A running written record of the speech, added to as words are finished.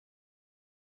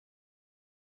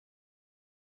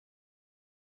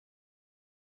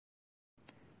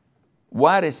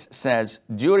Waris says,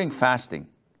 during fasting,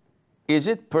 is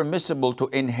it permissible to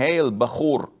inhale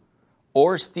bakhoor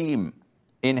or steam,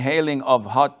 inhaling of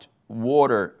hot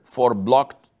water for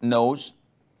blocked nose?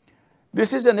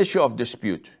 This is an issue of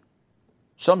dispute.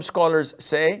 Some scholars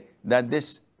say that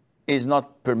this is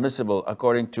not permissible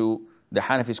according to the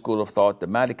Hanafi school of thought, the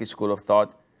Maliki school of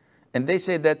thought. And they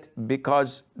say that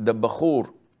because the bakhoor,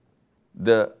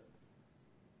 the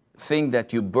thing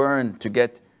that you burn to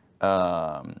get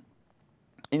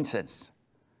incense,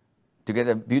 to get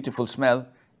a beautiful smell,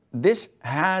 this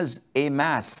has a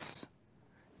mass.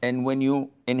 And when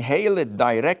you inhale it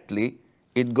directly,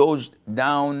 it goes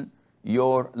down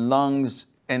your lungs,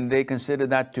 and they consider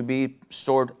that to be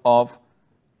sort of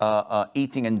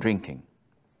eating and drinking.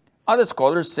 Other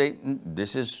scholars say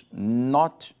this is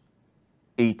not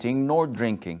eating nor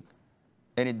drinking,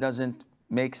 and it doesn't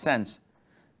make sense.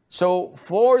 So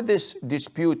for this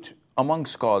dispute among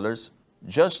scholars,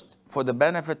 just for the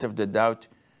benefit of the doubt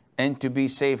and to be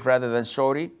safe rather than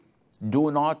sorry,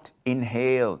 do not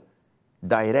inhale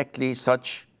directly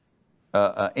such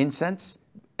incense,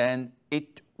 and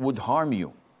it would harm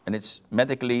you, and it's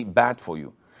medically bad for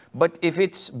you. But if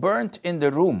it's burnt in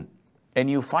the room and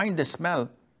you find the smell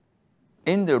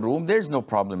in the room, there's no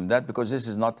problem in that, because this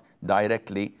is not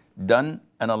directly done,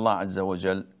 and Allah Azza wa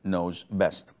Jal knows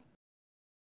best.